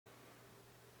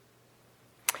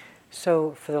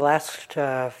So for the last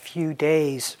few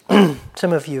days,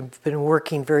 some of you have been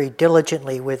working very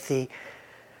diligently with the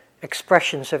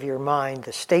expressions of your mind,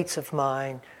 the states of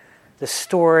mind, the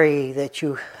story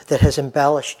that has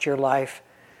embellished your life,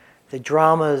 the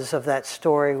dramas of that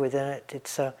story within it.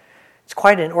 It's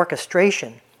quite an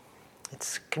orchestration.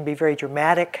 It can be very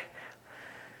dramatic.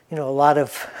 A lot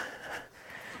of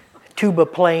tuba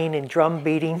playing and drum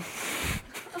beating.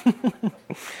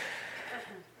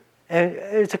 And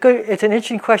it's an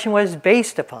interesting question. What is it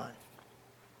based upon?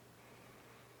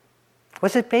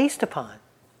 What's it based upon?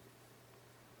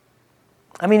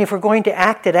 I mean, if we're going to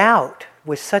act it out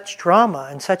with such drama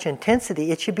and such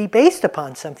intensity, it should be based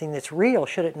upon something that's real,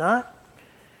 should it not?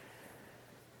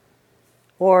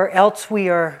 Or else we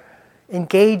are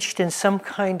engaged in some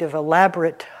kind of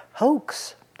elaborate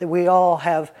hoax that we all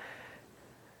have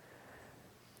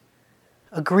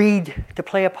agreed to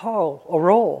play a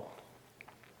role.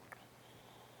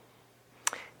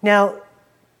 Now,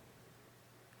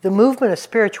 the movement of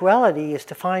spirituality is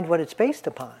to find what it's based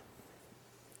upon.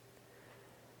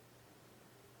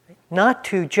 Not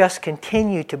to just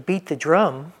continue to beat the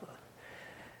drum,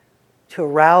 to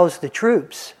arouse the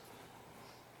troops,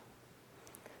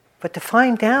 but to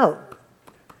find out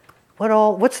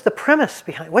what's the premise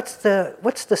behind, what's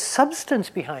the substance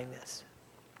behind this.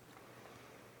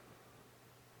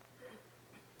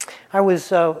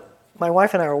 My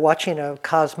wife and I were watching a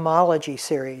cosmology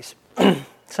series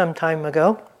some time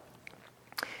ago.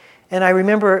 And I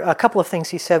remember a couple of things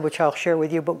he said, which I'll share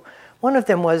with you. But one of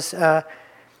them was,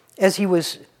 as he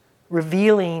was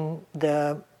revealing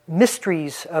the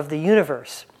mysteries of the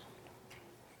universe,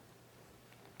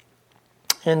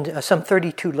 and some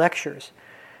 32 lectures,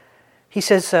 he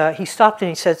says, he stopped and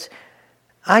he says,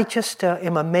 I just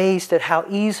am amazed at how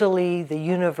easily the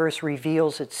universe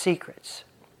reveals its secrets.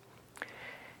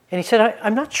 And he said,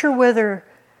 I'm not sure whether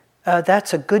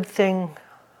that's a good thing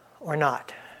or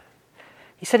not.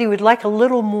 He said he would like a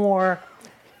little more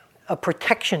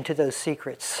protection to those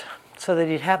secrets, so that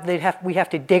we have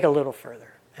to dig a little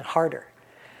further and harder,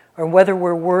 or whether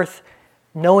we're worth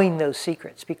knowing those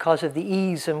secrets because of the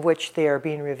ease in which they are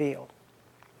being revealed.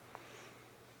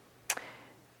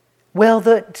 Well,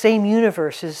 the same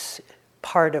universe is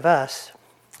part of us,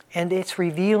 and it's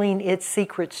revealing its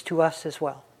secrets to us as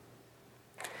well.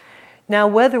 Now,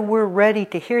 whether we're ready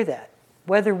to hear that,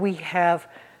 whether we have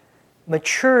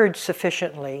matured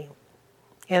sufficiently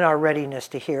in our readiness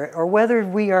to hear it, or whether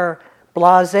we are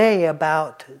blasé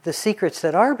about the secrets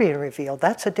that are being revealed,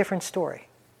 that's a different story.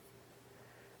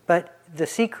 But the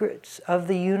secrets of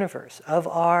the universe, of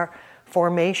our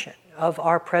formation, of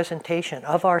our presentation,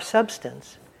 of our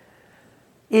substance,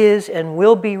 is and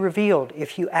will be revealed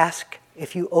if you ask,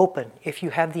 if you open, if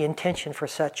you have the intention for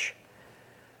such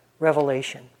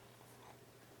revelation.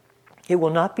 It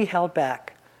will not be held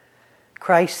back.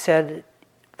 Christ said,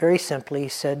 very simply, he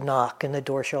said, knock and the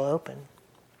door shall open.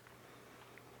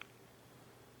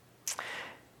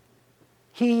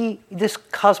 This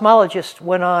cosmologist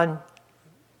went on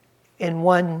in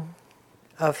one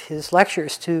of his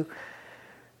lectures to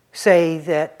say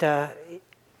that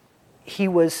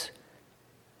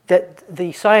that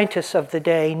the scientists of the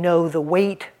day know the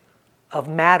weight of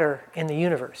matter in the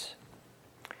universe.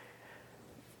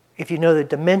 If you know the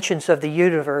dimensions of the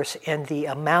universe and the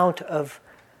amount of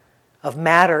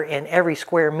matter in every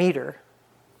square meter,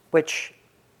 which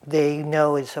they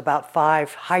know is about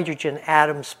 5 hydrogen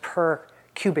atoms per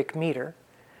cubic meter,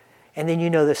 and then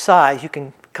you know the size, you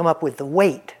can come up with the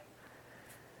weight.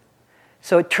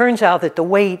 So it turns out that the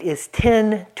weight is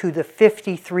 10 to the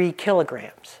 53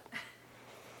 kilograms.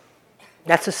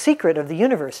 That's a secret of the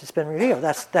universe. It's been revealed.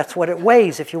 That's what it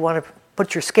weighs if you want to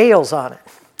put your scales on it.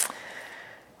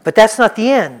 But that's not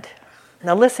the end.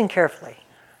 Now listen carefully.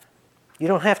 You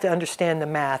don't have to understand the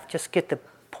math, just get the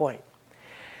point.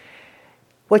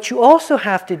 What you also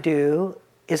have to do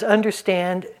is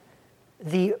understand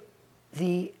the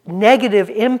negative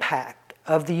impact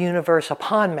of the universe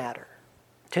upon matter,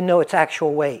 to know its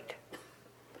actual weight,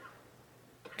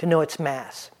 to know its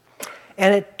mass.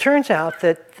 And it turns out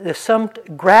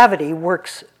that gravity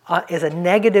works as a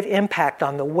negative impact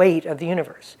on the weight of the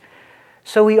universe.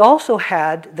 So we also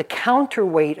had the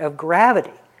counterweight of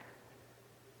gravity,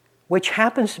 which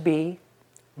happens to be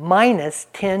minus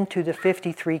 10 to the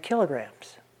 53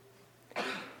 kilograms.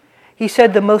 He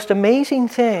said the most amazing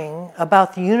thing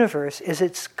about the universe is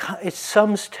it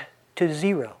sums to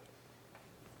zero.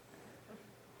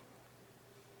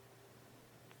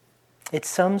 It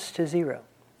sums to zero.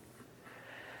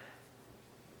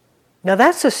 Now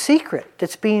that's a secret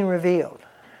that's being revealed.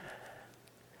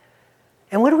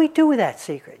 And what do we do with that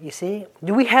secret, you see?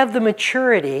 Do we have the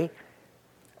maturity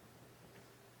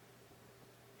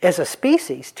as a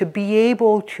species, to be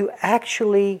able to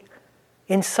actually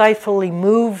insightfully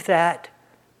move that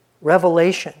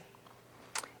revelation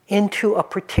into a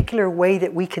particular way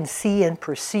that we can see and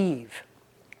perceive.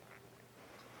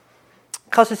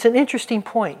 Because it's an interesting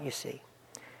point, you see.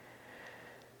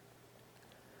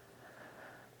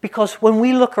 Because when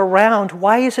we look around,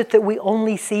 why is it that we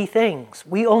only see things?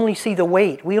 We only see the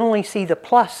weight. We only see the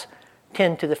plus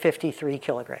 10 to the 53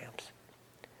 kilograms.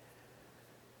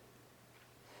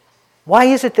 Why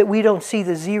is it that we don't see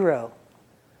the zero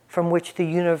from which the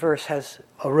universe has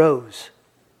arose?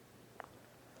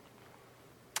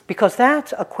 Because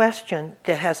that's a question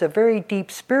that has a very deep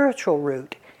spiritual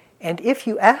root, and if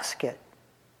you ask it,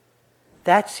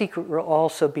 that secret will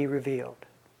also be revealed.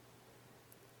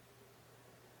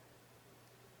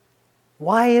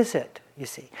 Why is it, you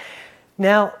see?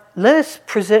 Now, let us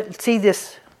see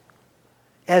this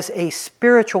as a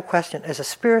spiritual question, as a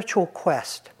spiritual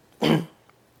quest.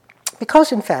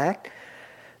 Because, in fact,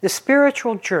 the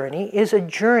spiritual journey is a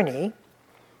journey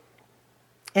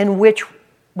in which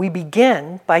we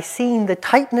begin by seeing the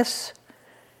tightness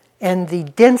and the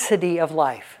density of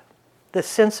life, the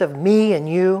sense of me and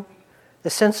you, the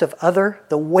sense of other,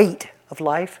 the weight of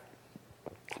life,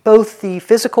 both the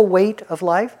physical weight of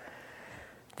life,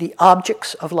 the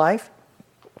objects of life,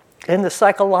 and the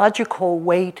psychological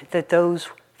weight that those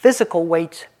physical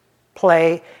weights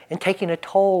play in taking a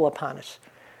toll upon us,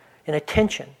 in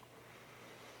attention.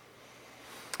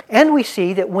 And we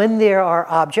see that when there are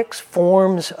objects,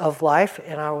 forms of life,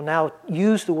 and I will now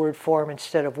use the word form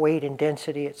instead of weight and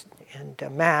density and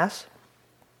mass,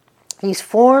 these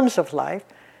forms of life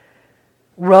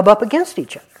rub up against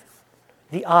each other.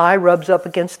 The I rubs up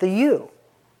against the you,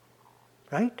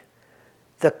 right?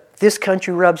 This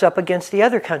country rubs up against the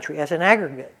other country as an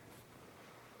aggregate.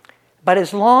 But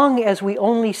as long as we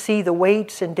only see the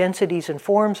weights and densities and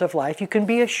forms of life, you can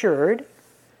be assured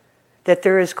that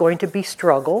there is going to be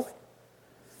struggle,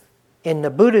 in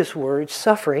the Buddha's words,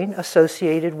 suffering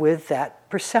associated with that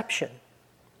perception.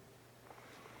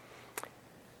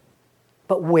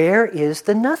 But where is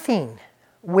the nothing?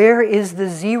 Where is the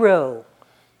zero?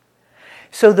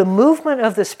 So the movement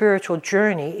of the spiritual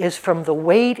journey is from the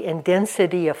weight and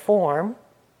density of form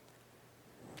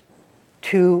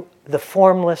to the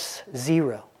formless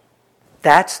zero.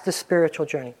 That's the spiritual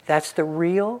journey. That's the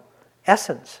real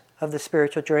essence of the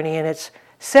spiritual journey, and it's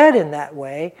said in that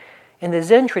way in the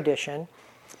Zen tradition,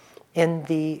 in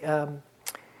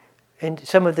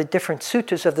some of the different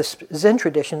suttas of the Zen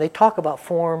tradition. They talk about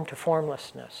form to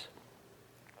formlessness.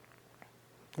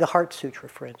 The Heart Sutra,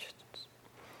 for instance.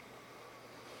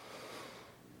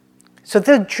 So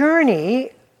the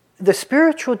journey, the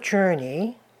spiritual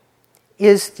journey,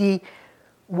 is the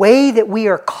way that we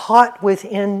are caught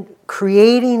within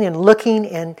creating and looking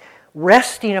and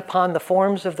resting upon the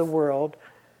forms of the world,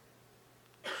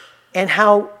 and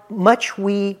how much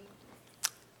we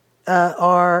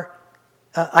are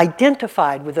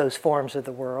identified with those forms of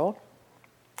the world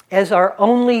as our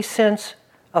only sense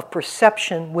of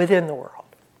perception within the world.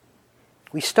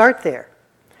 We start there.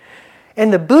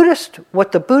 And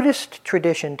what the Buddhist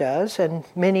tradition does, and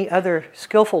many other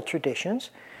skillful traditions,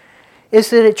 is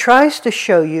that it tries to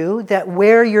show you that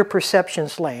where your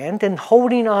perceptions land, and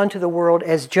holding on to the world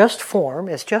as just form,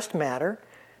 as just matter,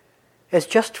 as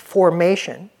just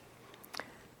formation,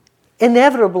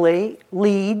 inevitably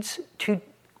leads to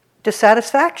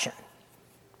dissatisfaction,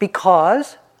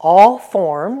 because all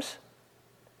forms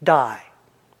die.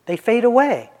 They fade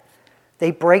away.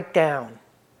 They break down.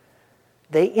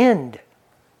 They end.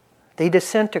 They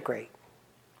disintegrate.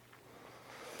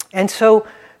 And so,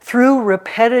 through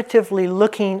repetitively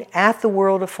looking at the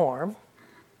world of form,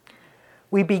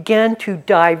 we begin to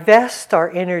divest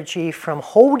our energy from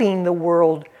holding the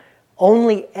world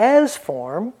only as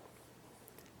form,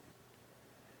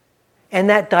 and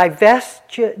that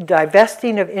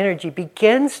divesting of energy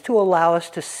begins to allow us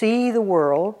to see the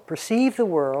world, perceive the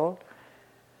world,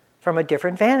 from a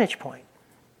different vantage point.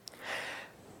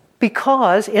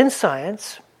 Because in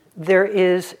science, there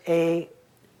is a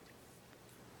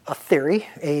theory,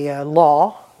 a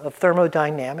law of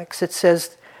thermodynamics that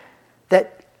says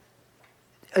that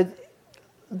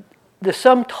the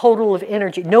sum total of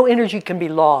energy, no energy can be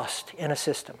lost in a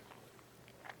system.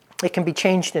 It can be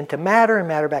changed into matter and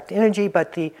matter back to energy,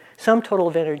 but the sum total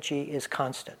of energy is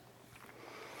constant.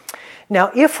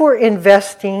 Now, if we're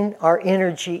investing our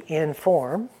energy in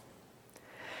form,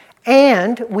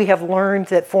 and we have learned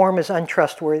that form is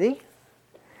untrustworthy,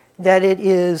 that it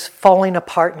is falling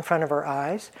apart in front of our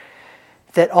eyes,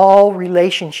 that all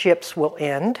relationships will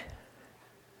end,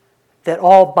 that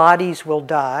all bodies will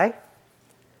die,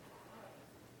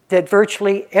 that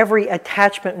virtually every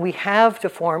attachment we have to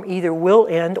form either will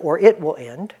end or it will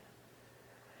end.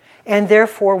 And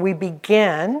therefore we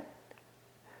begin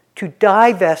to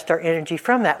divest our energy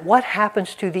from that. What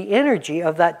happens to the energy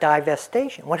of that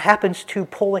divestation? What happens to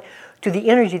the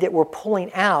energy that we're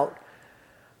pulling out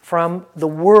from the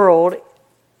world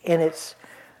in its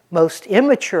most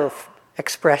immature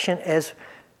expression as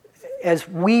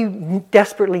we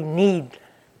desperately need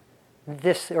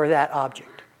this or that object?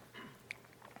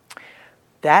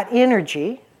 That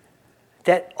energy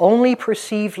that only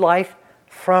perceived life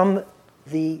from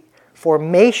the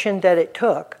formation that it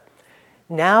took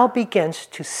now begins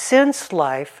to sense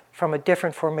life from a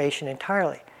different formation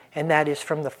entirely, and that is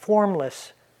from the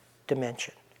formless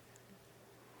dimension.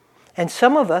 And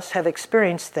some of us have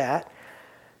experienced that.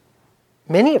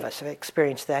 Many of us have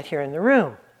experienced that here in the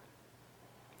room.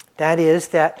 That is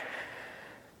that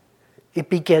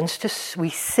it begins to, we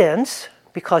sense,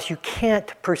 because you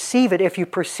can't perceive it. If you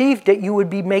perceived it, you would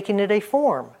be making it a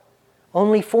form.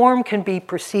 Only form can be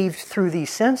perceived through these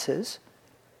senses.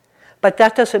 But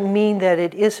that doesn't mean that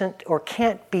it isn't or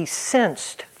can't be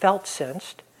sensed, felt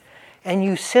sensed. And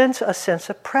you sense a sense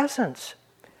of presence.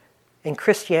 In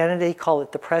Christianity, they call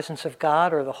it the presence of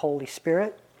God or the Holy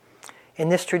Spirit. In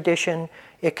this tradition,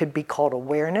 it could be called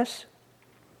awareness.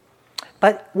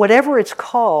 But whatever it's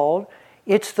called,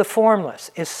 it's the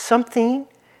formless. It's something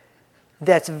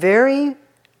that's very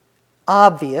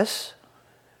obvious,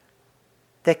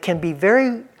 that can be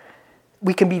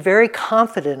we can be very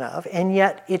confident of, and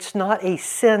yet it's not a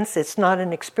sense, it's not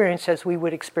an experience as we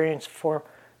would experience for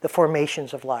the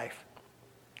formations of life.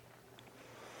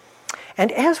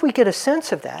 And as we get a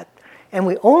sense of that, and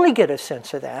we only get a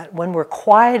sense of that when we're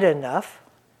quiet enough.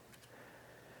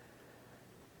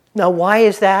 Now, why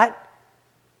is that?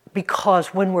 Because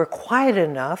when we're quiet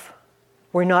enough,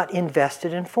 we're not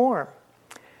invested in form.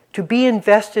 To be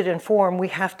invested in form, we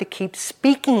have to keep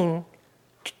speaking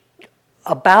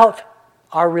about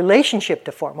our relationship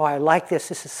to form. Oh, I like this.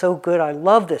 This is so good. I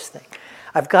love this thing.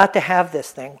 I've got to have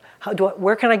this thing.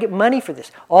 Where can I get money for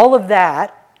this? All of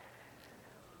that,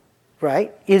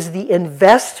 right, is the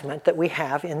investment that we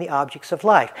have in the objects of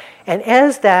life. And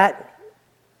as that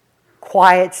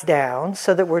quiets down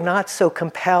so that we're not so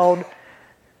compelled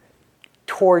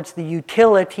towards the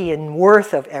utility and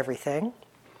worth of everything,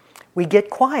 we get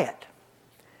quiet.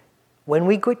 When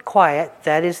we get quiet,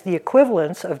 that is the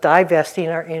equivalence of divesting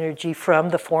our energy from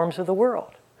the forms of the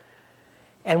world.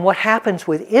 And what happens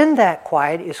within that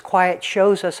quiet is quiet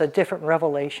shows us a different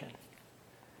revelation.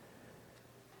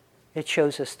 It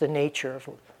shows us the nature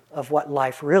of what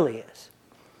life really is,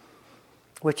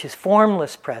 which is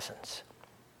formless presence.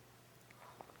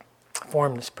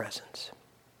 Formless presence.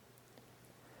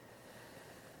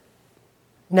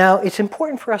 Now, it's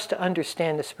important for us to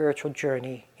understand the spiritual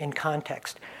journey in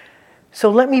context. So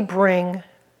let me bring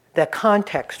that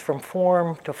context from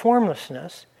form to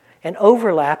formlessness and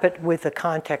overlap it with the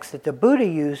context that the Buddha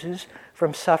uses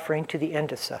from suffering to the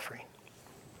end of suffering,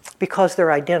 because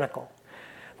they're identical.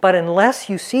 But unless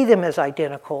you see them as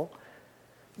identical,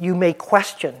 you may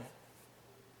question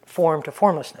form to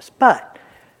formlessness. But,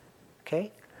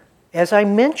 okay, as I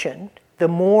mentioned, the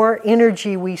more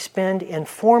energy we spend in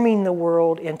forming the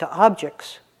world into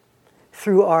objects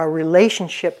through our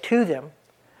relationship to them,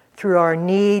 through our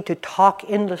need to talk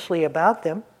endlessly about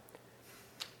them,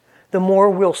 the more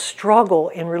we'll struggle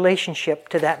in relationship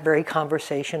to that very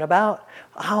conversation about,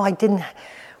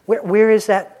 where is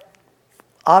that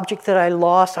object that I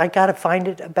lost? I got to find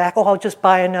it back. Oh, I'll just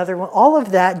buy another one. All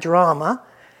of that drama,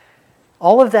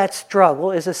 all of that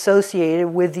struggle is associated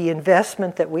with the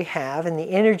investment that we have and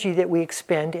the energy that we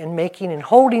expend in making and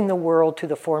holding the world to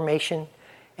the formation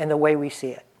and the way we see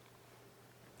it.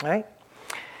 Right?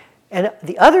 And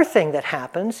the other thing that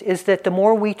happens is that the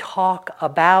more we talk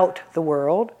about the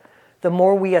world, the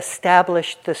more we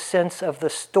establish the sense of the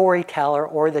storyteller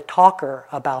or the talker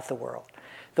about the world.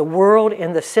 The world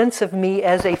and the sense of me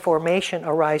as a formation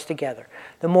arise together.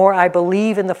 The more I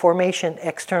believe in the formation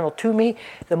external to me,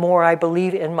 the more I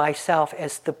believe in myself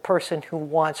as the person who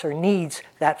wants or needs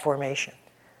that formation.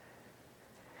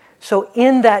 So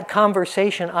in that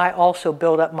conversation, I also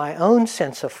build up my own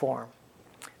sense of form.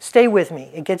 Stay with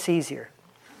me, it gets easier.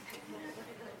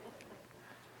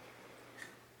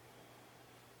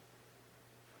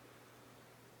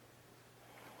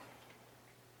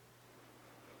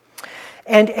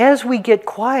 And as we get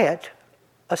quiet,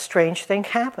 a strange thing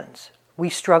happens. We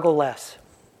struggle less.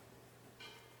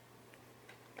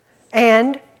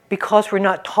 And because we're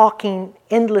not talking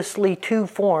endlessly to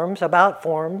forms, about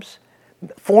forms,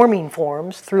 forming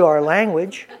forms through our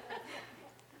language,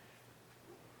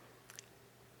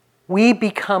 we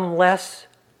become less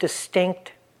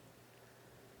distinct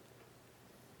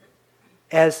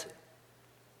as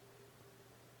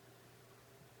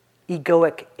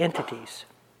egoic entities.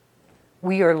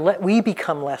 We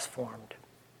become less formed.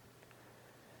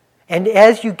 And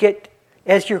as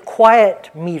your quiet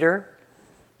meter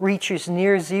reaches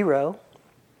near zero,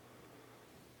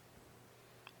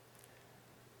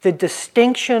 the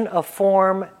distinction of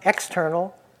form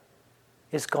external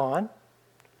is gone,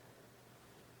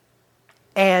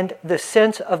 and the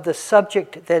sense of the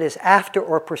subject that is after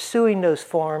or pursuing those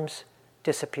forms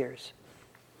disappears.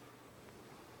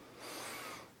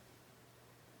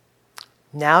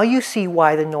 Now you see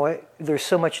why there's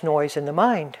so much noise in the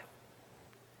mind.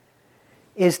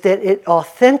 Is that it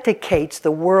authenticates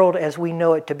the world as we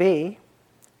know it to be,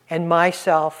 and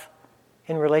myself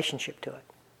in relationship to it.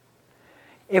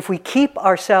 If we keep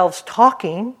ourselves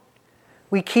talking,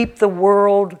 we keep the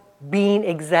world being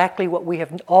exactly what we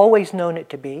have always known it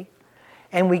to be,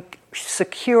 and we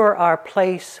secure our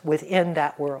place within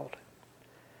that world.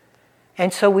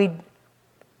 And so we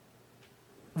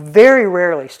very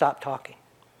rarely stop talking.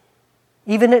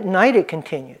 Even at night it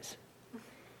continues.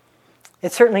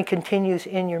 It certainly continues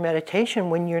in your meditation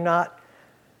when you're not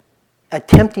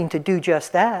attempting to do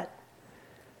just that.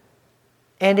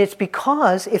 And it's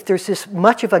because if there's this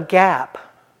much of a gap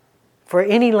for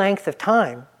any length of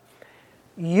time,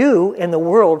 you and the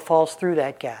world falls through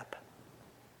that gap.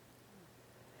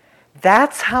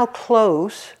 That's how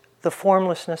close the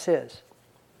formlessness is.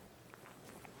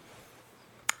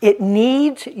 It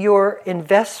needs your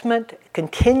investment,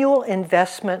 continual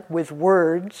investment with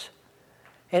words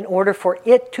in order for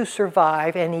it to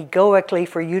survive and egoically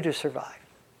for you to survive.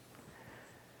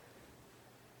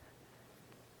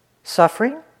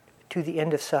 Suffering to the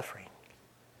end of suffering.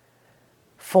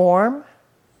 Form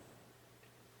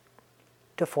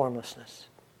to formlessness.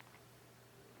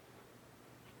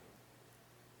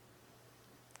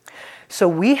 So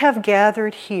we have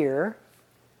gathered here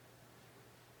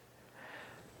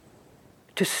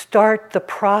to start the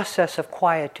process of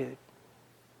quietude.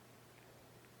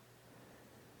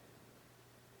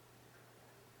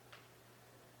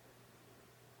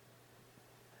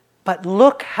 But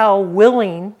look how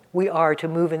willing we are to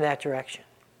move in that direction.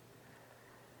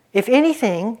 If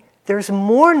anything, there's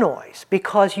more noise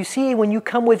because you see, when you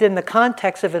come within the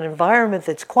context of an environment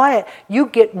that's quiet, you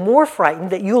get more frightened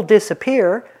that you'll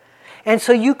disappear. And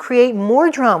so you create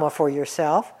more drama for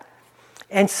yourself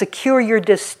and secure your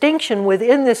distinction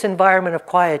within this environment of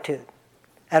quietude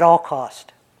at all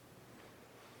cost.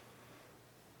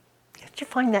 Did you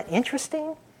find that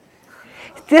interesting?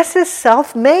 This is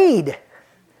self-made.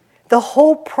 The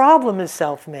whole problem is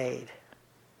self-made.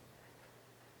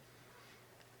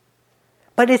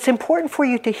 But it's important for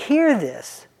you to hear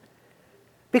this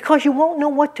because you won't know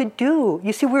what to do.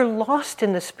 You see, we're lost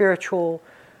in the spiritual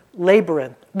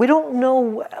labyrinth. We don't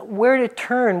know where to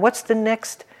turn. What's the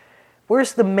next?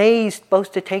 Where's the maze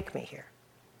supposed to take me here?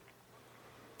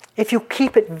 If you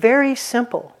keep it very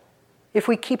simple, if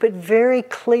we keep it very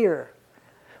clear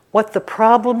what the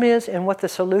problem is and what the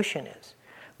solution is,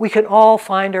 we can all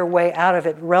find our way out of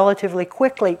it relatively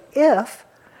quickly if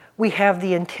we have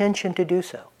the intention to do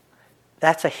so.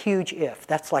 That's a huge if.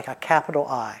 That's like a capital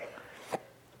I.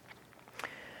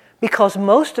 Because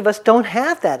most of us don't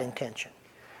have that intention.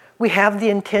 We have the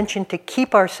intention to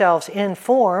keep ourselves in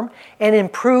form and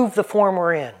improve the form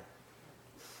we're in.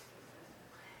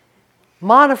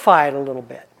 Modify it a little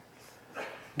bit.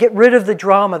 Get rid of the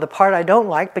drama, the part I don't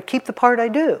like, but keep the part I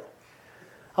do.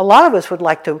 A lot of us would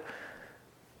like to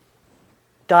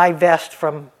divest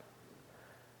from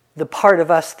the part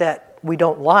of us that we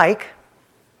don't like,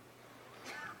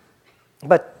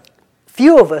 but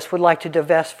few of us would like to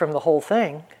divest from the whole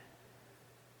thing.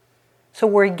 So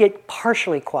we get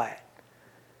partially quiet,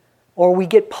 or we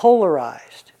get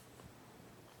polarized.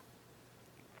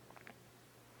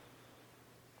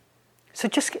 So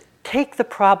just take the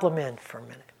problem in for a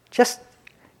minute. Just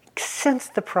sense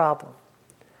the problem.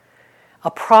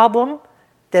 A problem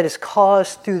that is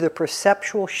caused through the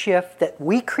perceptual shift that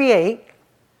we create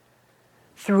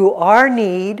through our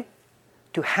need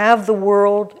to have the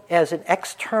world as an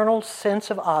external sense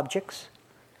of objects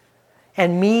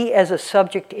and me as a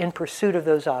subject in pursuit of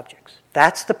those objects.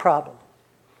 That's the problem.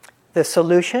 The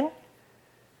solution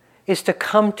is to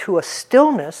come to a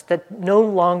stillness that no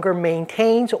longer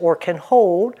maintains or can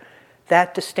hold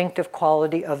that distinctive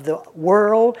quality of the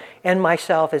world and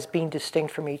myself as being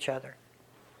distinct from each other.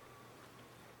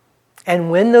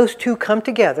 And when those two come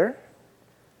together,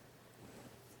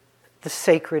 the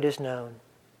sacred is known.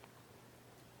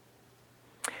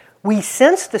 We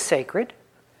sense the sacred.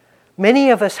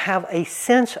 Many of us have a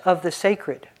sense of the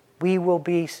sacred. We will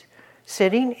be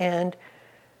sitting and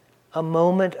a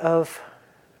moment of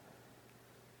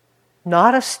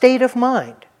not a state of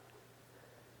mind.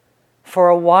 For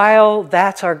a while,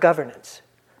 that's our governance.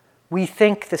 We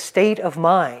think the state of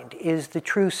mind is the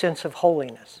true sense of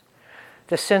holiness,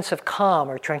 the sense of calm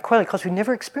or tranquility, because we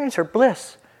never experience our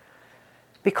bliss,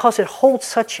 because it holds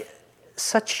such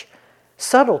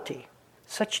subtlety,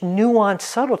 such nuanced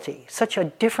subtlety, such a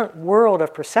different world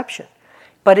of perception.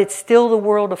 But it's still the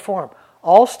world of form.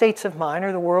 All states of mind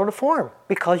are the world of form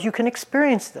because you can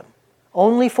experience them.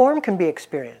 Only form can be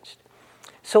experienced.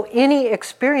 So any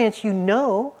experience you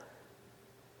know,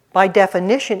 by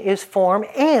definition, is form,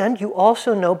 and you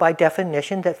also know by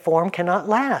definition that form cannot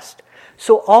last.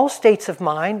 So all states of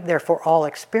mind, therefore all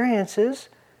experiences,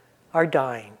 are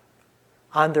dying,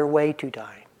 on their way to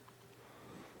dying.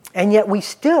 And yet we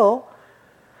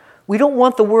don't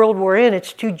want the world we're in.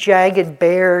 It's too jagged,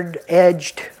 bared,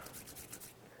 edged.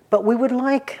 But we would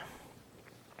like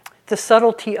the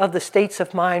subtlety of the states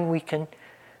of mind we can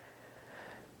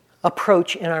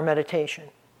approach in our meditation.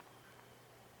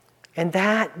 And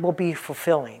that will be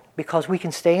fulfilling because we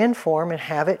can stay in form and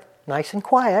have it nice and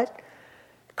quiet,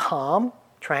 calm,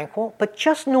 tranquil, but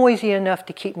just noisy enough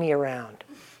to keep me around.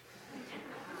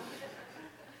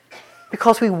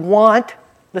 Because we want,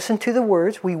 listen to the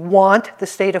words, we want the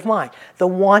state of mind. The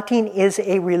wanting is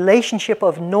a relationship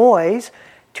of noise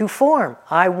to form.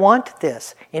 I want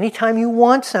this. Anytime you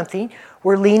want something,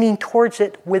 we're leaning towards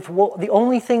it with the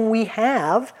only thing we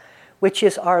have, which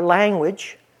is our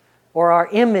language or our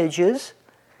images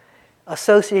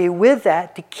associated with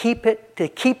that to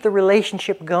keep the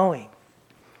relationship going.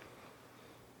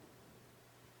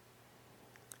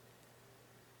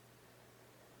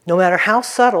 No matter how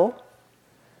subtle,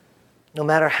 no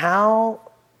matter how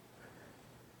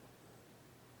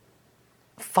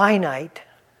finite.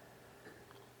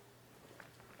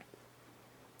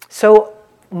 So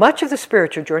much of the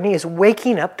spiritual journey is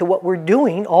waking up to what we're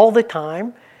doing all the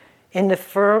time in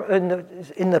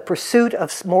the pursuit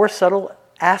of more subtle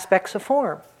aspects of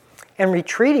form. And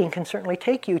retreating can certainly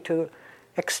take you to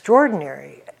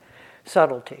extraordinary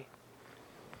subtlety.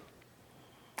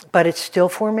 But it's still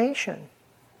formation.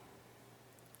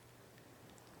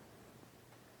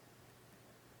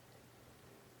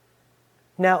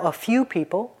 Now, a few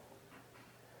people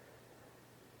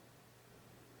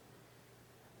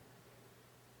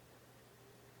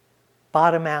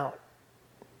bottom out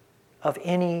of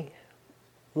any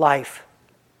life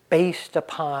based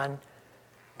upon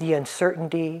the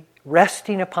uncertainty,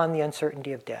 resting upon the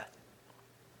uncertainty of death.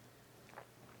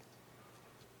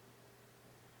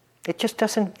 It just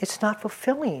doesn't, it's not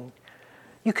fulfilling.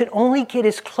 You can only get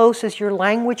as close as your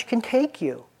language can take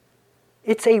you.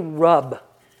 It's a rub.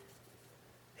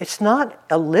 It's not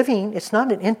a living, it's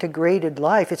not an integrated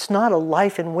life. It's not a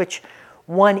life in which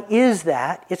one is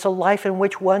that. It's a life in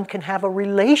which one can have a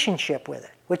relationship with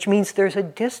it, which means there's a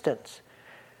distance.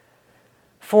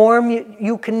 Form,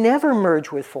 you can never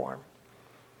merge with form.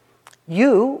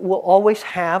 You will always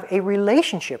have a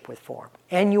relationship with form,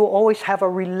 and you will always have a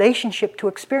relationship to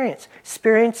experience.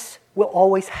 Experience will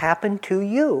always happen to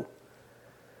you.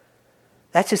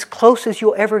 That's as close as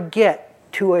you'll ever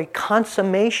get to a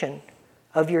consummation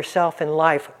of yourself in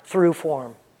life through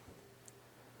form.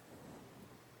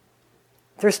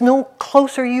 There's no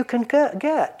closer you can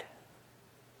get.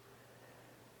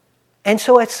 And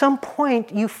so at some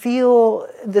point you feel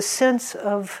the sense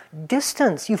of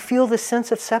distance. You feel the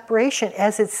sense of separation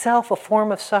as itself a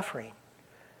form of suffering.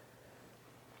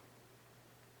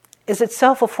 Is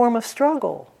itself a form of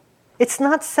struggle. It's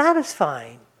not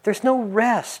satisfying. There's no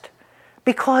rest.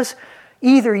 Because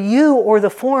either you or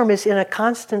the form is in a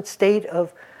constant state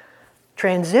of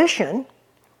transition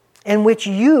in which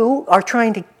you are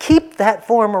trying to keep that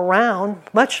form around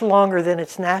much longer than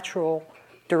its natural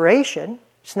duration,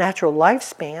 its natural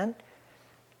lifespan.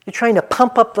 You're trying to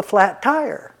pump up the flat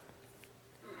tire.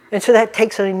 And so that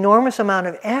takes an enormous amount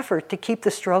of effort to keep the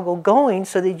struggle going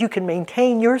so that you can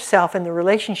maintain yourself in the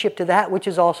relationship to that which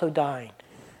is also dying.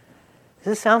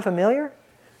 Does this sound familiar?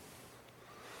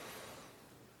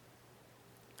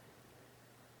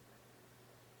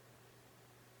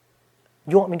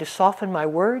 You want me to soften my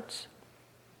words?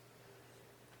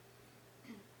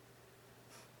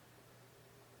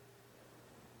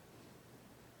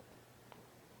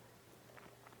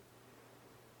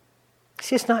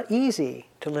 See, it's not easy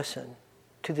to listen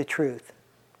to the truth.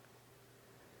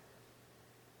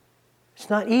 It's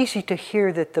not easy to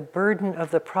hear that the burden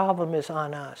of the problem is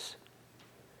on us.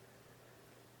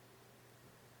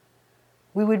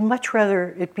 We would much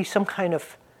rather it be some kind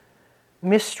of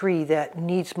mystery that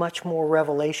needs much more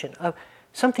revelation, of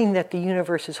something that the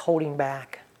universe is holding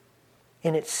back.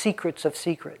 in its secrets of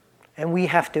secret. And we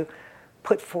have to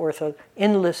put forth an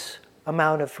endless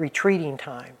amount of retreating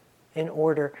time in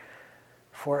order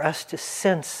for us to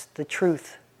sense the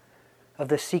truth of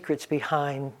the secrets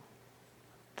behind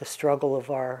the struggle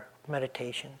of our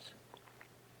meditations.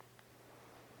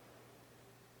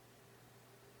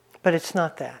 But it's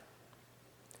not that.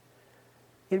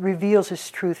 It reveals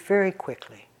its truth very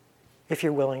quickly, if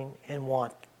you're willing and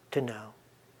want to know.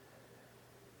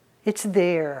 It's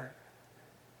there.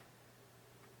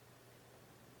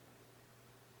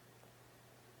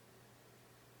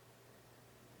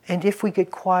 And if we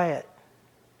get quiet,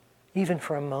 even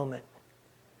for a moment,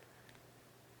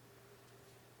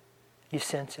 you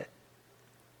sense it.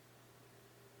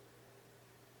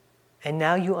 And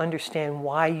now you understand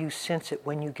why you sense it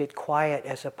when you get quiet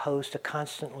as opposed to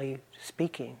constantly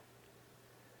speaking.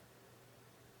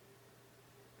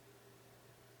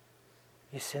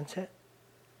 You sense it?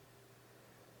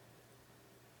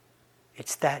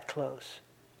 It's that close.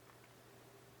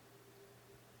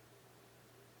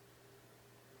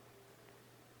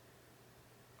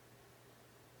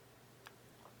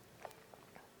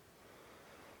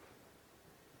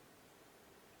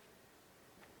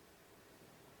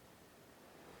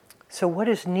 So what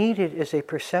is needed is a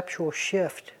perceptual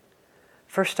shift.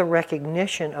 First, a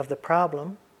recognition of the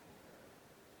problem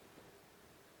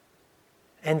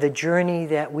and the journey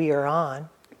that we are on.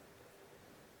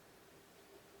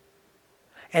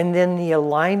 And then the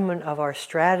alignment of our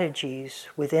strategies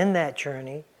within that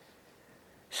journey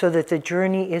so that the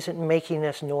journey isn't making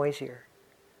us noisier.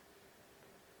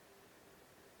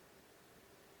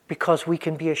 Because we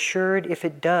can be assured if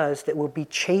it does that we'll be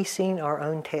chasing our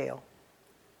own tail.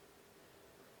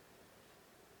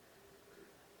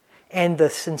 And the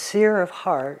sincere of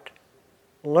heart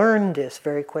learn this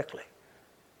very quickly.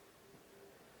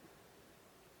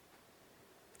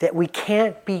 That we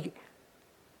can't be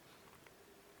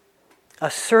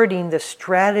asserting the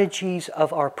strategies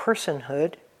of our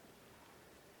personhood,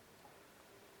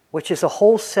 which is a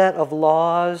whole set of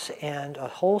laws and a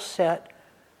whole set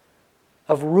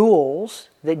of rules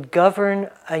that govern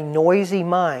a noisy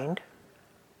mind,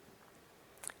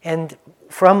 and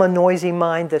from a noisy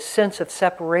mind, the sense of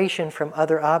separation from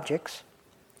other objects.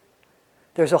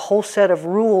 There's a whole set of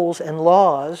rules and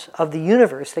laws of the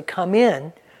universe that come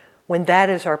in when that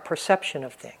is our perception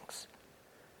of things.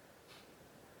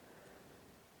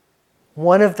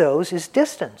 One of those is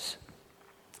distance.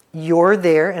 You're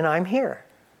there and I'm here.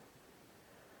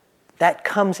 That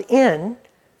comes in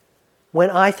when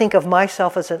I think of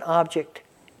myself as an object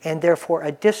and therefore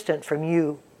a distant from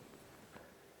you,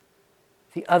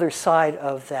 the other side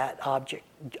of that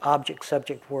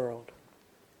object-subject world.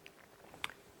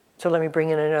 So let me bring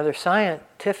in another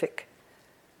scientific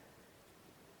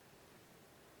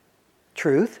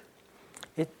truth.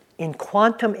 In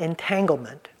quantum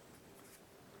entanglement,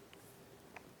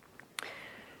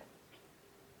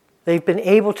 they've been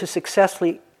able to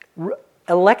successfully,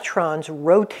 electrons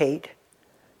rotate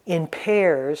in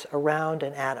pairs around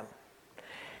an atom.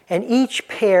 And each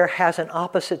pair has an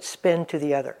opposite spin to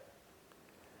the other.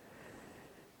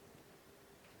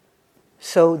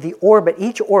 So the orbit,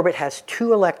 each orbit has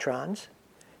 2 electrons,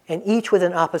 and each with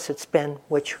an opposite spin,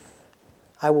 which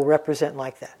I will represent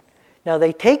like that. Now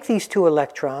they take these 2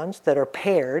 electrons that are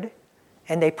paired,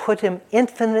 and they put them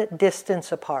infinite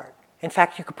distance apart. In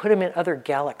fact, you could put them in other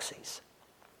galaxies.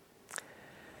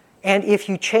 And if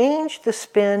you change the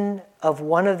spin of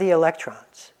one of the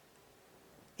electrons,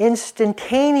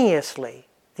 instantaneously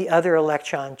the other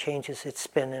electron changes its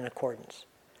spin in accordance.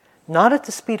 Not at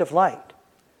the speed of light,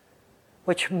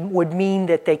 which would mean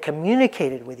that they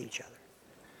communicated with each other,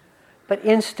 but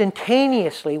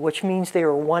instantaneously, which means they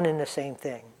are one and the same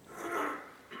thing.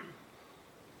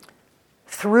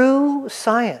 Through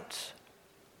science,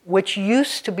 which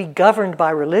used to be governed by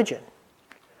religion,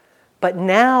 but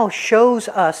now shows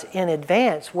us in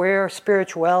advance where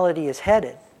spirituality is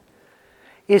headed,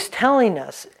 is telling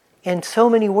us in so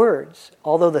many words,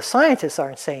 although the scientists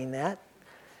aren't saying that,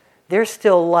 they're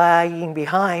still lagging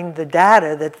behind the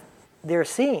data that they're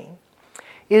seeing,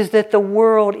 is that the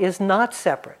world is not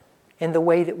separate in the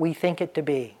way that we think it to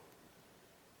be.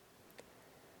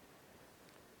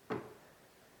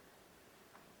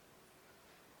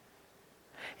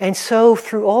 And so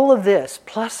through all of this,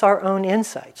 plus our own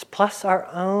insights, plus our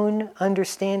own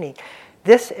understanding,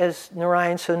 this, as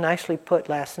Narayan so nicely put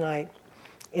last night,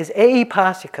 is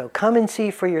eipasiko. Come and see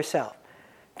for yourself.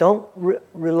 Don't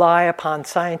rely upon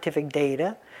scientific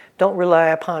data. Don't rely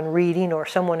upon reading or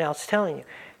someone else telling you.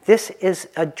 This is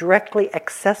a directly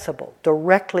accessible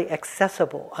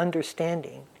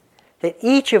understanding that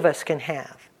each of us can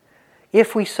have,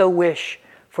 if we so wish,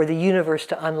 for the universe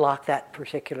to unlock that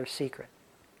particular secret.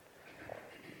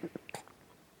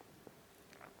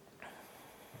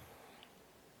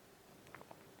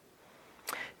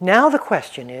 Now the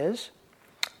question is,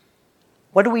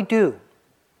 what do we do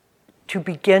to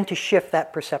begin to shift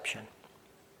that perception?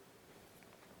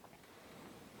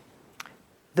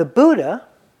 The Buddha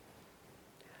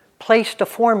placed a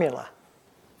formula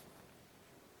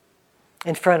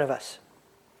in front of us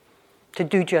to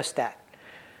do just that.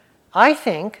 I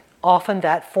think often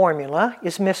that formula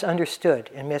is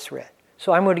misunderstood and misread.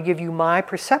 So I'm going to give you my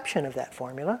perception of that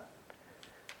formula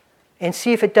and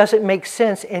see if it doesn't make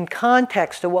sense in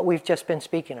context of what we've just been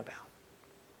speaking about.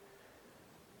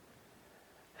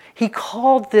 He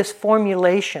called this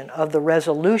formulation of the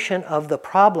resolution of the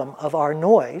problem of our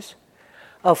noise,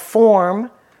 of form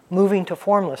moving to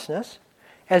formlessness,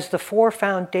 as the 4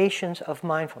 foundations of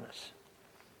mindfulness.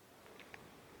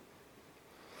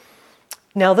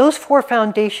 Now, those 4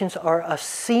 foundations are a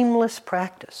seamless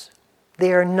practice.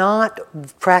 They are not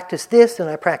practice this, then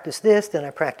I practice this, then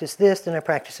I practice this, then I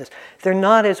practice this. They're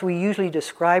not, as we usually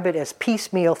describe it, as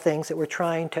piecemeal things that we're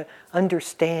trying to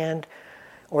understand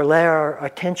or let our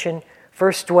attention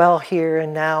first dwell here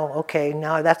and now. Okay,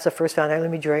 now that's the first foundation.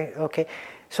 Let me drink. Okay.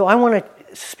 So I want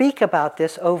to speak about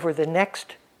this over the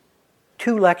next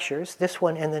 2 lectures, this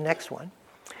one and the next one,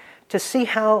 to see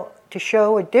how, to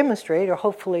show or demonstrate or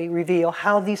hopefully reveal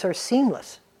how these are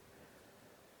seamless.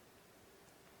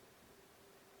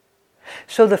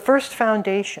 So the first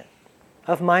foundation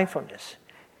of mindfulness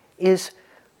is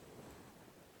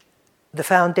the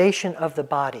foundation of the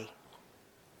body.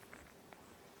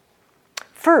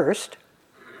 First,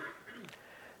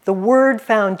 the word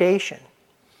foundation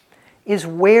is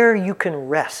where you can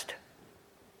rest.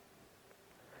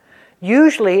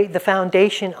 Usually the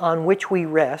foundation on which we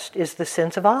rest is the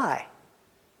sense of I.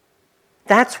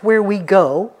 That's where we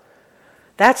go.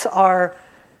 That's our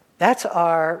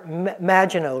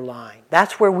Maginot line.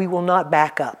 That's where we will not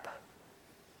back up.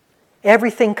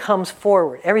 Everything comes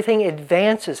forward. Everything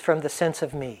advances from the sense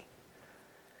of me.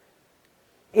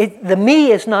 The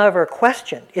me is not ever a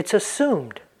question. It's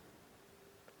assumed.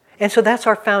 And so that's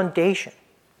our foundation.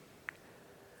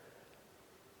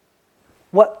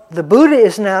 What the Buddha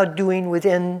is now doing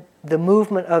within the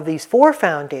movement of these 4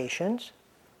 foundations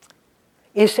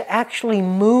is to actually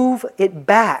move it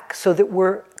back so that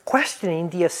we're questioning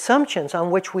the assumptions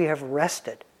on which we have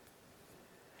rested.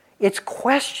 It's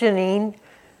questioning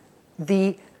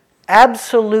the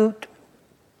absolute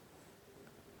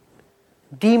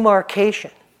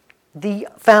demarcation, the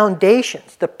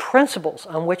foundations, the principles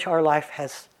on which our life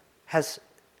has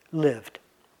lived.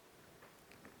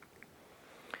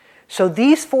 So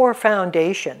these 4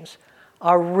 foundations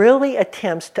are really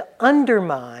attempts to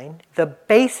undermine the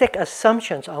basic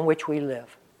assumptions on which we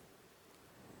live.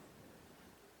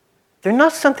 They're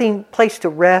not something place to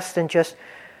rest and just,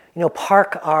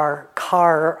 park our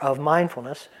car of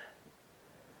mindfulness.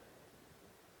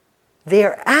 They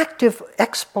are active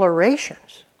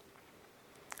explorations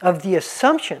of the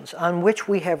assumptions on which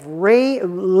we have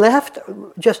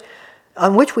on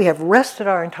which we have rested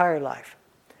our entire life.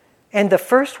 And the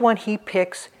first one he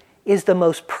picks is the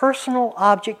most personal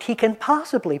object he can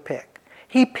possibly pick.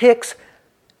 He picks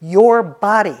your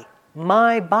body,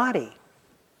 my body.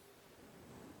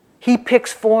 He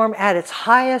picks form at its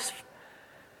highest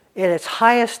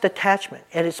attachment,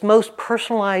 at its most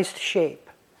personalized shape.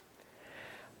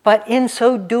 But in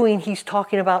so doing, he's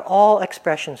talking about all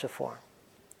expressions of form.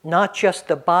 Not just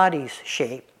the body's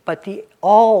shape, but the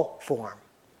all form.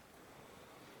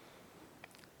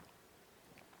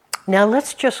 Now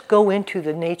let's just go into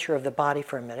the nature of the body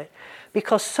for a minute,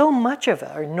 because so much of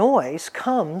our noise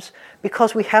comes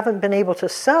because we haven't been able to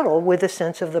settle with the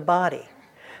sense of the body.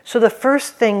 So the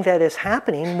first thing that is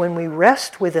happening when we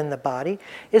rest within the body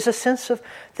is a sense of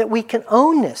that we can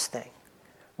own this thing.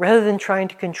 Rather than trying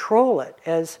to control it,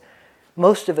 as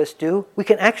most of us do, we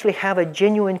can actually have a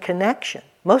genuine connection.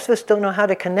 Most of us don't know how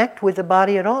to connect with the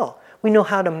body at all. We know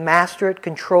how to master it,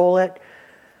 control it,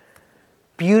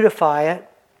 beautify it,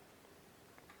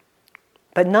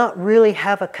 but not really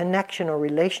have a connection or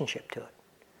relationship to it.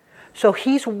 So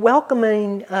he's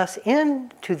welcoming us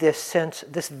into this sense,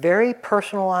 this very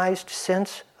personalized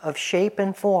sense of shape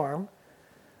and form,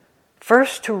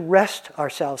 first to rest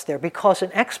ourselves there, because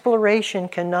an exploration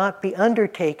cannot be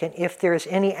undertaken if there is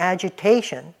any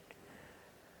agitation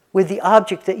with the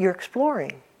object that you're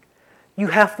exploring.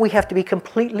 We have to be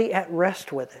completely at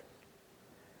rest with it.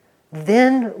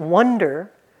 Then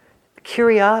wonder,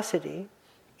 curiosity,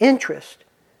 interest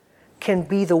can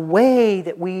be the way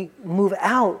that we move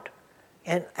out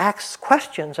and ask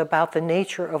questions about the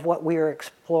nature of what we are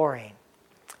exploring.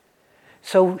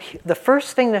 So the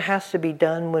first thing that has to be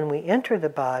done when we enter the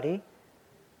body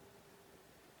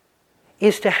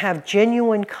is to have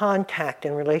genuine contact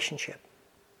and relationship.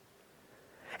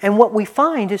 And what we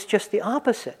find is just the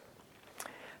opposite.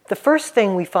 The first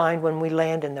thing we find when we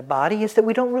land in the body is that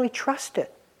we don't really trust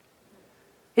it.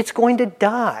 It's going to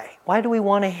die. Why do we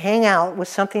want to hang out with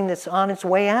something that's on its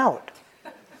way out?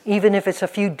 Even if it's a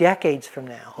few decades from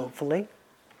now, hopefully.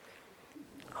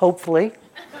 Hopefully.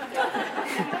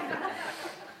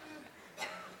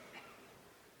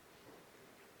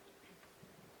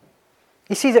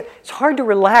 You see, it's hard to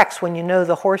relax when you know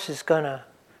the horse is going to...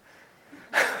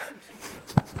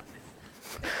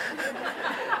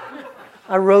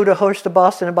 I rode a horse to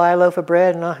Boston to buy a loaf of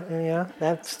bread, and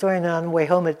that story, and on the way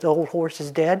home, the old horse is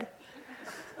dead.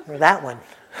 Or that one.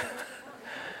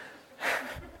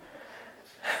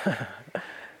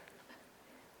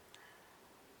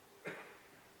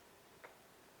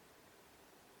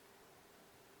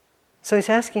 So he's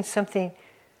asking something.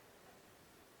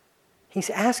 He's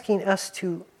asking us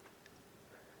to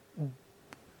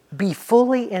be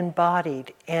fully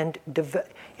embodied and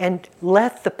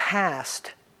let the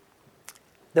past,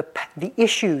 the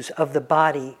issues of the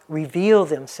body reveal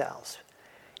themselves,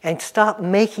 and stop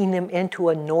making them into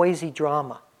a noisy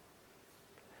drama.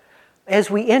 As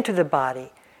we enter the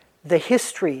body, the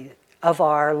history of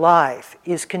our life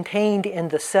is contained in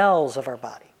the cells of our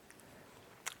body,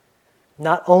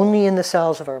 not only in the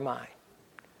cells of our mind.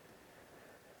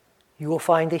 You will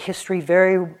find the history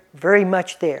very, very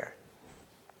much there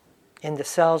in the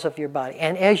cells of your body.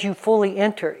 And as you fully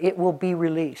enter, it will be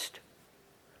released.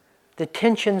 The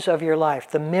tensions of your life,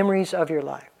 the memories of your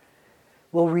life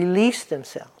will release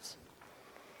themselves.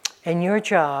 And your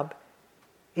job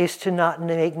is to not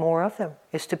make more of them,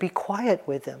 is to be quiet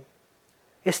with them,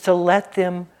 is to let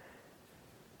them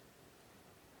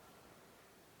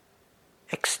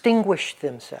extinguish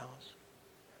themselves.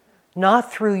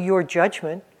 Not through your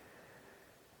judgment,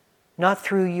 not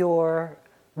through your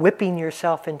whipping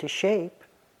yourself into shape,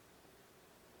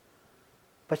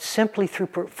 but simply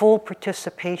through full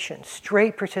participation,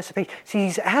 straight participation. See,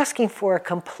 he's asking for a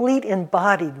complete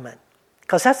embodiment,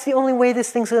 because that's the only way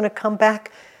this thing's going to come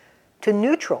back to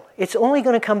neutral. It's only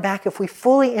going to come back if we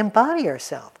fully embody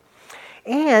ourselves.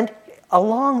 And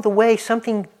along the way,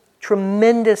 something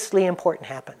tremendously important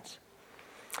happens.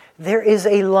 There is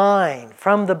a line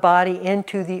from the body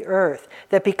into the earth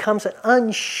that becomes an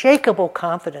unshakable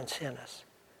confidence in us.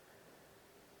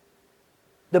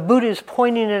 The Buddha is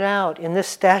pointing it out in this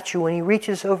statue when he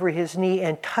reaches over his knee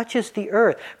and touches the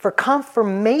earth for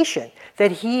confirmation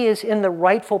that he is in the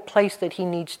rightful place that he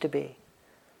needs to be.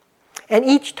 And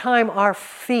each time our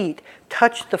feet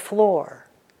touch the floor,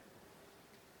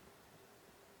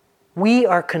 we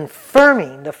are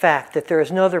confirming the fact that there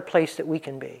is no other place that we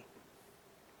can be.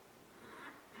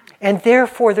 And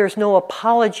therefore, there's no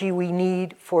apology we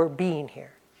need for being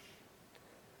here.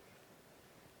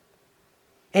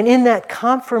 And in that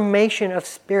confirmation of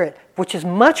spirit, which is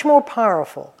much more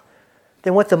powerful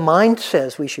than what the mind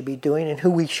says we should be doing and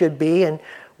who we should be and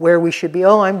where we should be.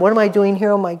 What am I doing here?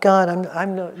 Oh my God,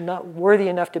 I'm not worthy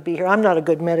enough to be here. I'm not a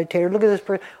good meditator. Look at this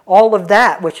person. All of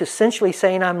that, which is essentially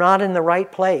saying I'm not in the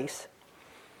right place,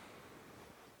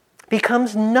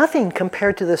 becomes nothing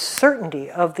compared to the certainty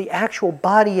of the actual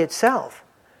body itself,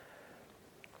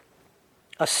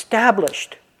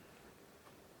 established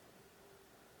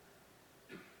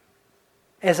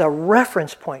as a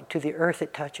reference point to the earth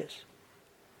it touches.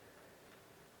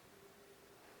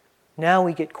 Now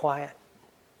we get quiet.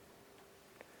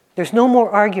 There's no more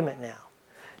argument now.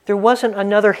 There wasn't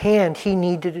another hand he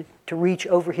needed to reach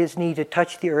over his knee to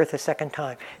touch the earth a second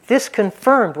time. This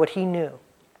confirmed what he knew.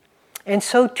 And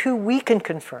so too we can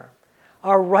confirm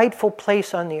our rightful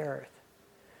place on the earth.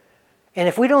 And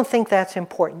if we don't think that's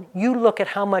important, you look at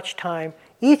how much time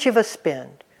each of us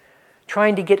spend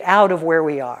trying to get out of where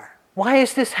we are. Why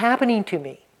is this happening to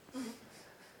me?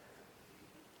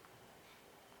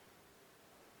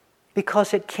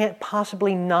 Because it can't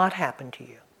possibly not happen to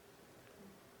you.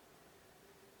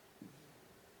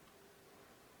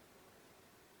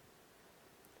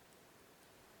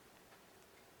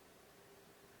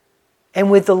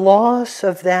 And with the loss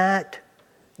of that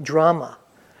drama,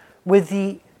 with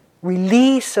the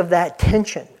release of that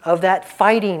tension, of that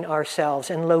fighting ourselves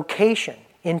in location,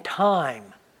 in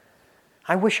time,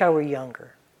 I wish I were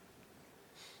younger.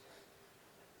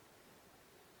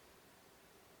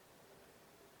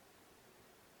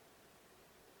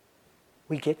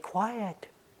 We get quiet.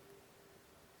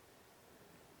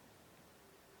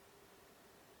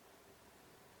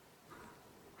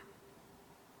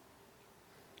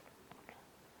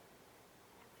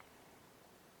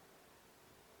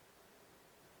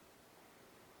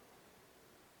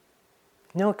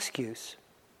 No excuse.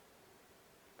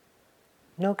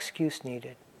 No excuse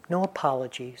needed. No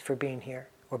apologies for being here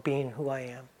or being who I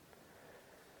am.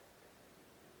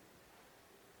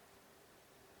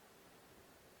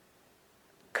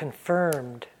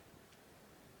 Confirmed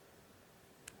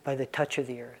by the touch of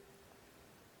the earth.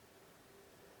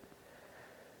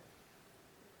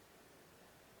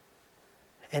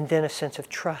 And then a sense of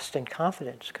trust and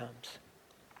confidence comes.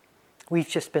 We've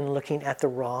just been looking at the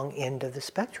wrong end of the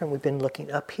spectrum. We've been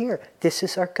looking up here. This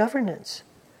is our governance.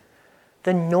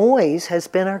 The noise has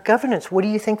been our governance. What do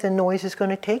you think the noise is going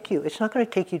to take you? It's not going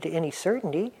to take you to any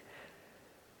certainty.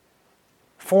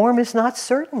 Form is not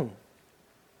certain.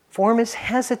 Form is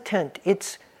hesitant.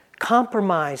 It's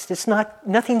compromised.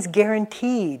 Nothing's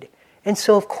guaranteed. And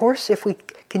so, of course, if we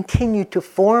continue to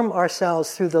form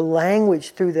ourselves through the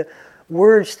language, through the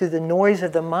words, through the noise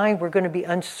of the mind, we're going to be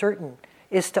uncertain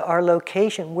as to our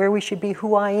location, where we should be,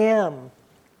 who I am.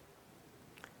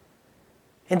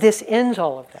 And this ends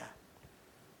all of that.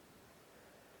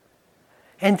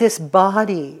 And this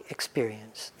body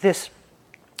experience, this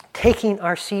taking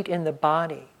our seat in the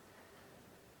body,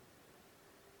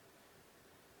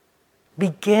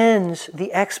 begins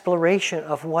the exploration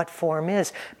of what form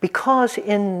is. Because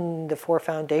in the Four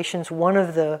Foundations, one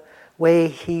of the way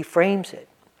he frames it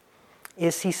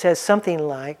is he says something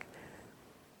like,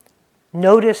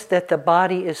 notice that the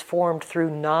body is formed through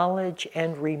knowledge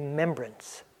and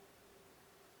remembrance,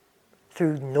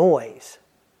 through noise.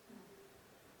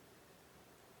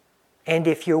 And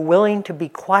if you're willing to be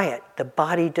quiet, the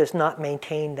body does not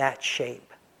maintain that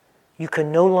shape. You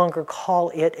can no longer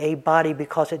call it a body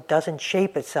because it doesn't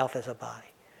shape itself as a body.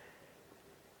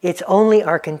 It's only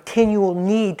our continual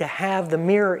need to have the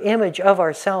mirror image of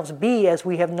ourselves be as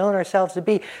we have known ourselves to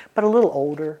be, but a little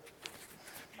older.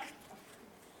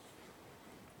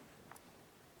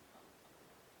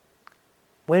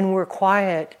 When we're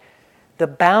quiet, the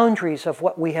boundaries of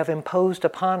what we have imposed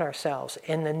upon ourselves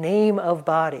in the name of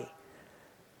body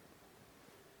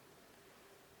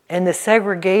and the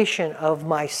segregation of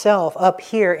myself up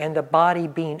here and the body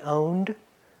being owned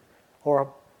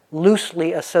or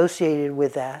loosely associated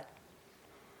with that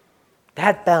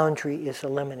boundary is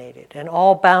eliminated. And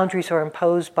all boundaries are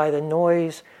imposed by the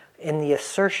noise and the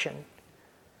assertion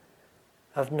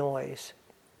of noise.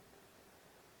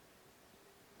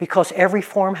 Because every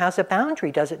form has a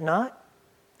boundary, does it not?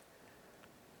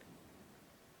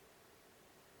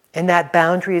 And that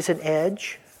boundary is an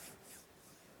edge,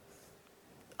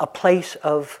 a place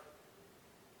of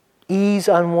ease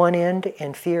on one end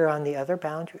and fear on the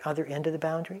other end of the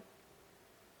boundary.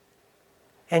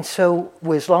 And so,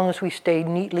 as long as we stay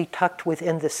neatly tucked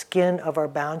within the skin of our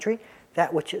boundary,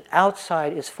 that which is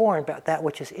outside is foreign, but that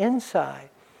which is inside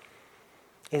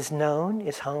is known,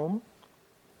 is home.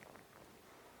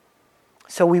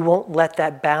 So we won't let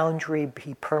that boundary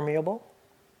be permeable.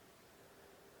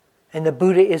 And the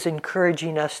Buddha is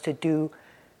encouraging us to do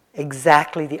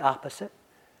exactly the opposite.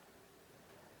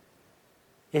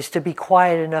 Is to be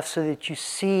quiet enough so that you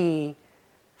see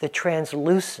the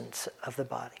translucence of the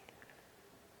body.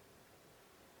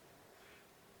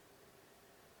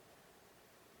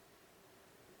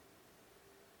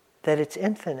 That it's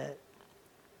infinite.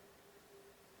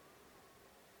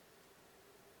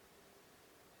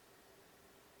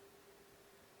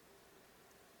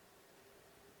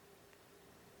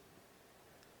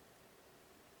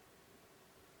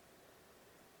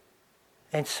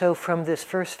 And so from this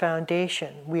first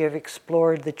foundation, we have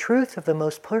explored the truth of the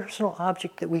most personal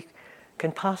object that we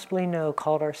can possibly know,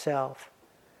 called ourself.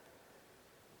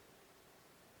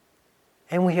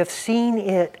 And we have seen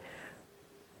it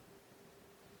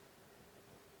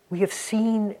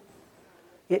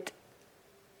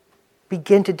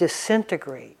begin to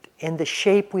disintegrate in the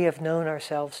shape we have known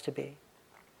ourselves to be.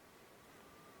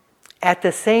 At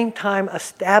the same time,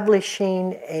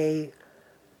 establishing a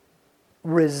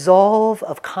resolve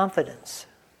of confidence.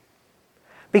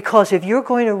 Because if you're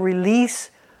going to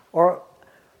release the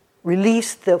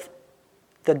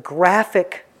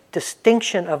graphic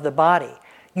distinction of the body,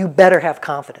 you better have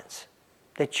confidence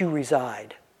that you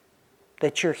reside,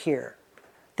 that you're here,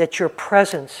 that your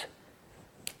presence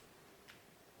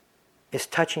is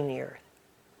touching the earth.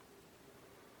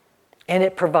 And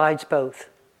it provides both.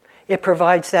 It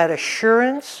provides that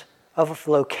assurance of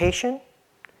location,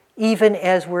 even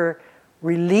as we're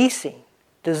releasing,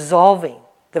 dissolving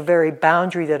the very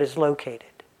boundary that is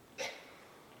located.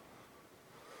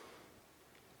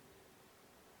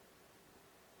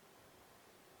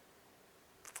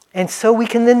 And so we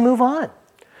can then move on.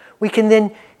 We can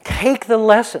then take the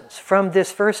lessons from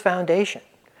this first foundation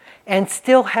and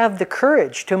still have the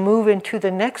courage to move into the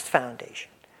next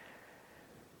foundation.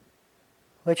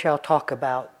 which I'll talk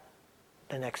about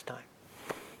the next time.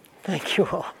 Thank you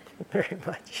all very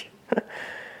much.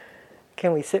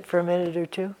 Can we sit for a minute or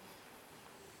two?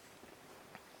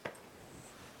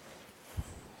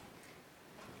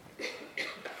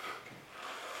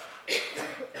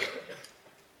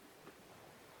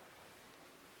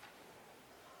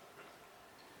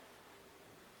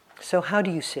 So how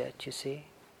do you sit, you see?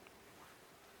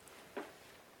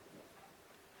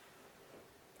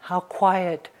 How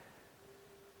quiet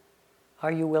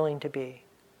are you willing to be?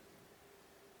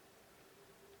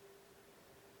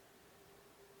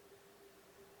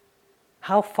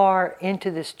 How far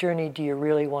into this journey do you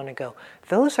really want to go?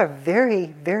 Those are very,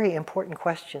 very important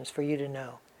questions for you to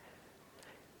know.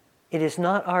 It is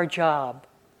not our job,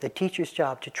 the teacher's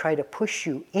job, to try to push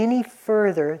you any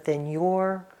further than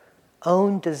your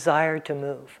own desire to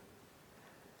move.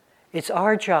 It's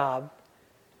our job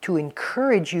to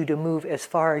encourage you to move as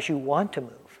far as you want to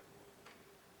move.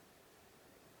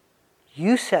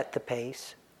 You set the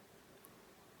pace.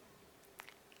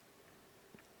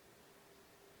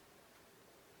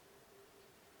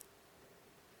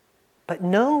 But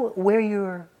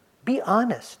be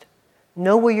honest.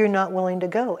 Know where you're not willing to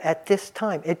go at this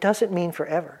time. It doesn't mean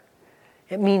forever.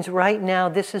 It means right now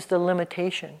this is the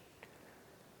limitation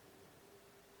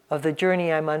of the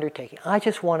journey I'm undertaking. I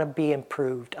just want to be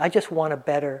improved. I just want a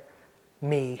better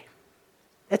me.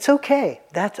 It's okay.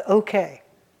 That's okay.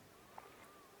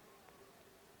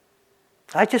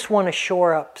 I just want to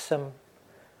shore up some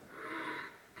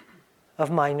of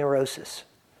my neurosis.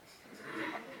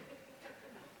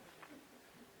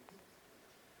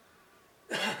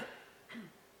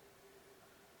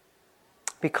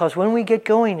 Because when we get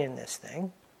going in this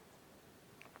thing,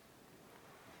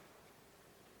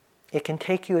 it can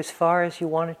take you as far as you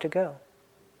want it to go.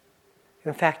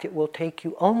 In fact, it will take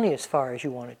you only as far as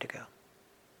you want it to go.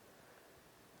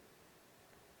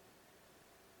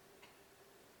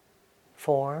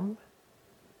 Form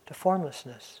to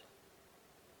formlessness.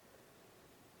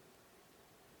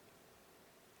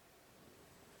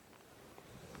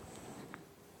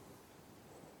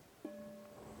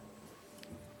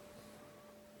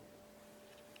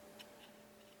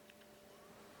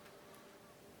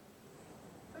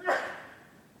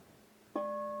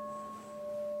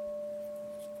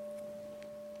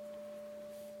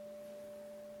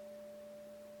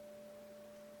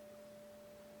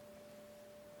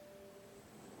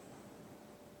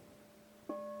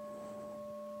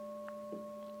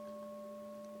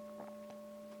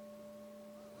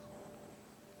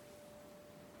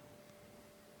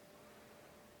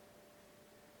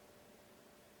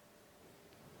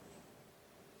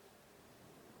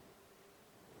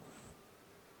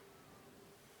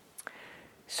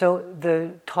 So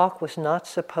the talk was not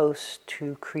supposed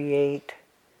to create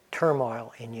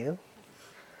turmoil in you,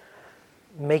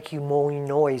 make you more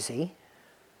noisy.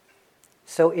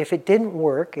 So if it didn't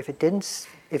work, if it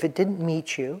didn't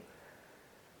meet you,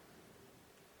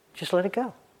 just let it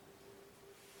go.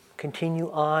 Continue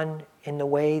on in the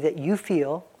way that you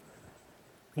feel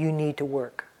you need to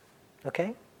work.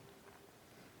 Okay?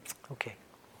 Okay.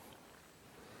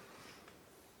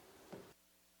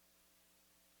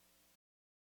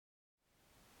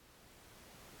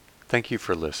 Thank you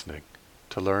for listening.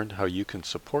 To learn how you can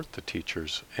support the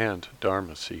teachers and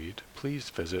Dharma Seed, please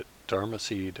visit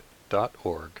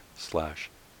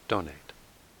dharmaseed.org/donate.